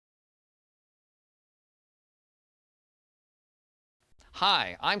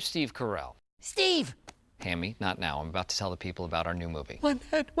Hi, I'm Steve Carell. Steve! Hammy, not now. I'm about to tell the people about our new movie. One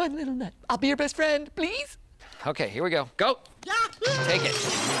head, one little nut. I'll be your best friend, please. Okay, here we go. Go! Take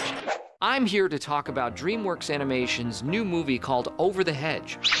it. I'm here to talk about DreamWorks Animation's new movie called Over the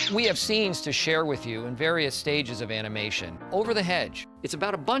Hedge. We have scenes to share with you in various stages of animation. Over the Hedge. It's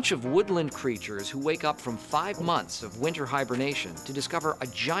about a bunch of woodland creatures who wake up from 5 months of winter hibernation to discover a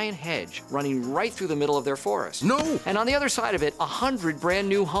giant hedge running right through the middle of their forest. No! And on the other side of it, 100 brand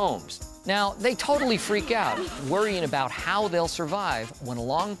new homes. Now, they totally freak out, worrying about how they'll survive when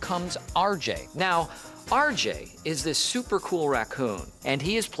along comes RJ. Now, RJ is this super cool raccoon, and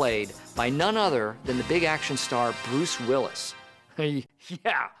he is played by none other than the big action star Bruce Willis.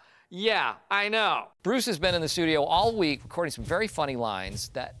 Yeah, I know. Bruce has been in the studio all week recording some very funny lines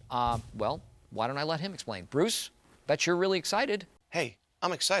that, well, why don't I let him explain? Bruce, bet you're really excited. Hey,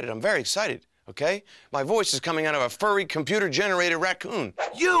 I'm excited. I'm very excited, okay? My voice is coming out of a furry, computer-generated raccoon.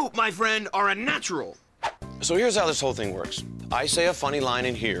 You, my friend, are a natural. So here's how this whole thing works. I say a funny line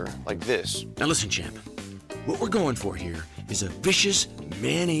in here, like this. Now listen, champ. What we're going for here is a vicious,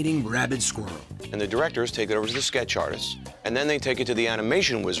 man-eating rabid squirrel. And the directors take it over to the sketch artists, and then they take it to the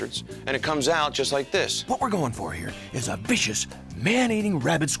animation wizards, and it comes out just like this. What we're going for here is a vicious, man-eating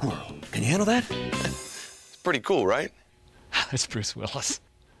rabid squirrel. Can you handle that? It's pretty cool, right? That's Bruce Willis.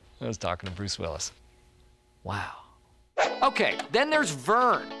 I was talking to Bruce Willis. Wow. Okay, then there's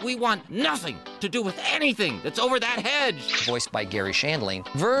Vern. We want nothing to do with anything that's over that hedge. Voiced by Gary Shandling.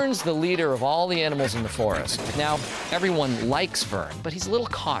 Vern's the leader of all the animals in the forest. Now, everyone likes Vern, but he's a little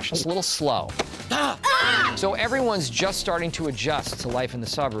cautious, a little slow. So everyone's just starting to adjust to life in the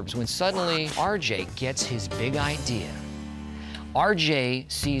suburbs when suddenly RJ gets his big idea.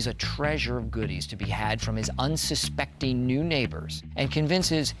 RJ sees a treasure of goodies to be had from his unsuspecting new neighbors and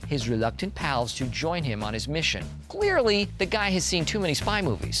convinces his reluctant pals to join him on his mission. Clearly, the guy has seen too many spy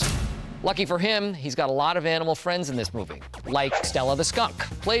movies. Lucky for him, he's got a lot of animal friends in this movie, like Stella the skunk,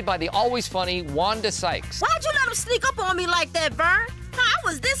 played by the always funny Wanda Sykes. Why'd you let him sneak up on me like that, Vern? I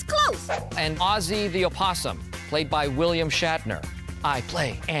was this close. And Ozzy the opossum, played by William Shatner. I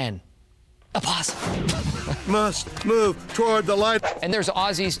play an opossum. Must move toward the light. And there's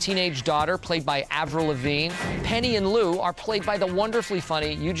Ozzy's teenage daughter, played by Avril Lavigne. Penny and Lou are played by the wonderfully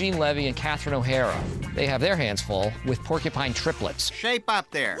funny Eugene Levy and Catherine O'Hara. They have their hands full with porcupine triplets. Shape up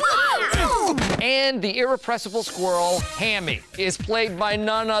there. And the irrepressible squirrel, Hammy, is played by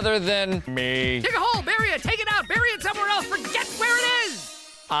none other than me. Dig a hole, bury it, take it out, bury it somewhere else, forget where it is!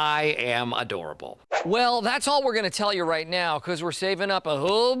 I am adorable. Well, that's all we're gonna tell you right now, because we're saving up a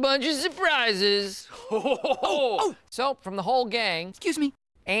whole bunch of surprises. So, from the whole gang, Excuse me.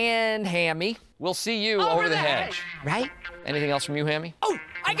 and Hammy, we'll see you over the hedge. Right? Anything else from you, Hammy? Oh,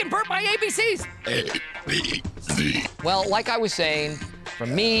 I can burp my ABCs. Well, like I was saying,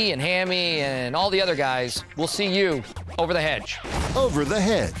 from me and Hammy and all the other guys, we'll see you over the hedge. Over the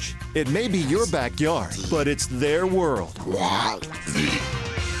hedge. It may be your backyard, but it's their world.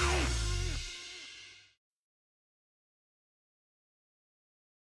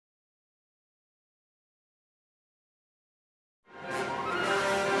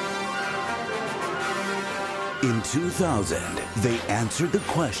 In 2000, they answered the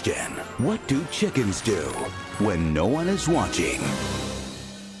question, what do chickens do when no one is watching?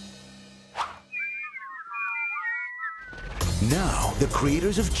 Now, the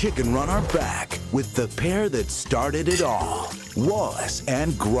creators of Chicken Run are back with the pair that started it all, Wallace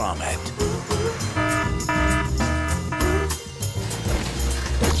and Gromit.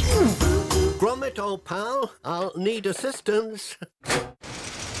 Gromit, old pal, I'll need assistance.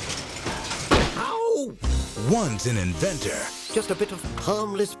 Ow! One's an inventor. Just a bit of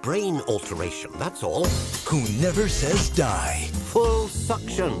harmless brain alteration, that's all. Who never says die. Full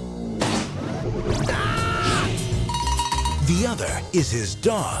suction. The other is his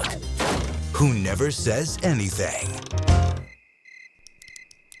dog, who never says anything.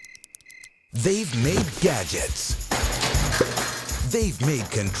 They've made gadgets. They've made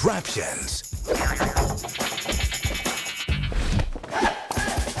contraptions.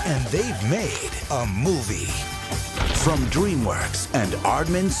 And they've made a movie. From DreamWorks and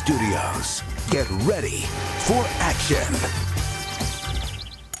Aardman Studios, get ready for action,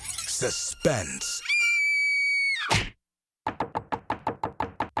 suspense,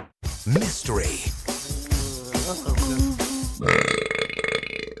 mystery,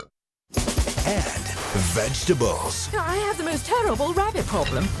 and vegetables. I have the most terrible rabbit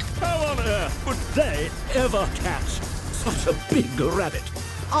problem. How on earth would they ever catch such a big rabbit?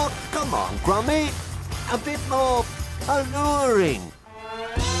 Oh, come on, Gromit. A bit more alluring.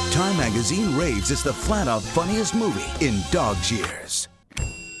 Time magazine raves it's the flat-out funniest movie in dog's years.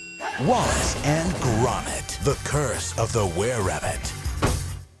 Wallace and Gromit, The Curse of the Were-Rabbit.